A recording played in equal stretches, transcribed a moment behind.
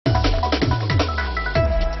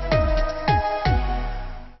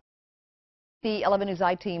The 11 News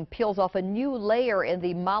I-team peels off a new layer in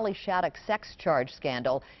the Molly Shattuck sex charge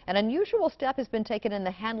scandal. An unusual step has been taken in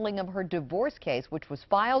the handling of her divorce case, which was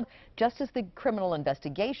filed just as the criminal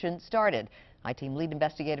investigation started. I-team lead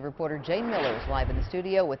investigative reporter Jane Miller is live in the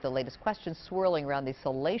studio with the latest questions swirling around these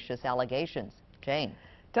salacious allegations. Jane.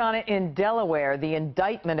 Donna, in Delaware, the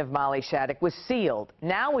indictment of Molly Shattuck was sealed.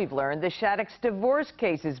 Now we've learned the Shattuck's divorce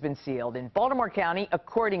case has been sealed in Baltimore County,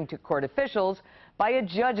 according to court officials, by a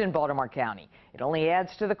judge in Baltimore County. It only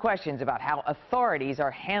adds to the questions about how authorities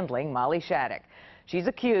are handling Molly Shattuck. She's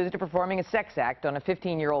accused of performing a sex act on a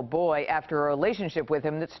 15-year-old boy after a relationship with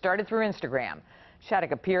him that started through Instagram.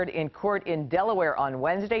 Shattuck appeared in court in Delaware on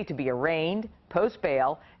Wednesday to be arraigned, post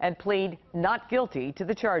bail, and plead not guilty to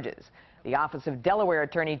the charges. The Office of Delaware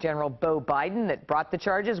Attorney General Bo Biden that brought the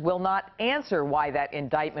charges will not answer why that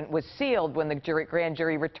indictment was sealed when the grand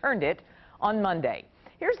jury returned it on Monday.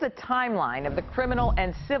 Here's the timeline of the criminal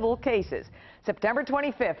and civil cases. September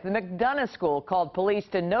 25th, the McDonough School called police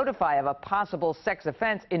to notify of a possible sex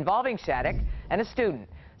offense involving Shattuck and a student.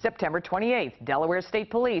 September 28th, Delaware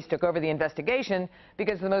State Police took over the investigation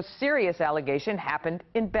because the most serious allegation happened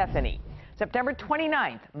in Bethany. September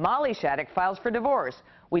 29th, Molly Shattuck files for divorce.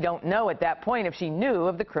 We don't know at that point if she knew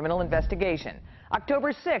of the criminal investigation.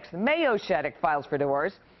 October 6th, Mayo Shattuck files for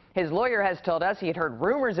divorce. His lawyer has told us he had heard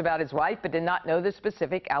rumors about his wife but did not know the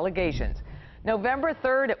specific allegations. November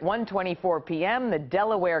 3rd at 1:24 p.m., the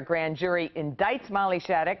Delaware grand jury indicts Molly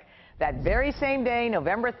Shattuck. That very same day,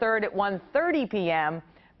 November 3rd at 1:30 p.m.,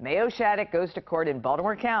 Mayo Shattuck goes to court in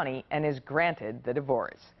Baltimore County and is granted the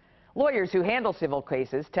divorce. Lawyers who handle civil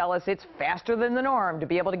cases tell us it's faster than the norm to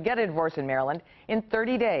be able to get a divorce in Maryland in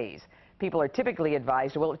 30 days. People are typically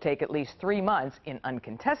advised it will take at least 3 months in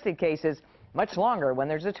uncontested cases, much longer when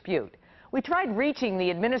there's a dispute. We tried reaching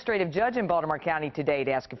the administrative judge in Baltimore County today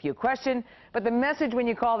to ask a few questions, but the message when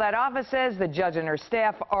you call that office says the judge and her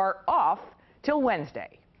staff are off till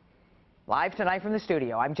Wednesday. Live tonight from the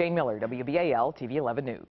studio, I'm Jane Miller, WBAL-TV 11 News.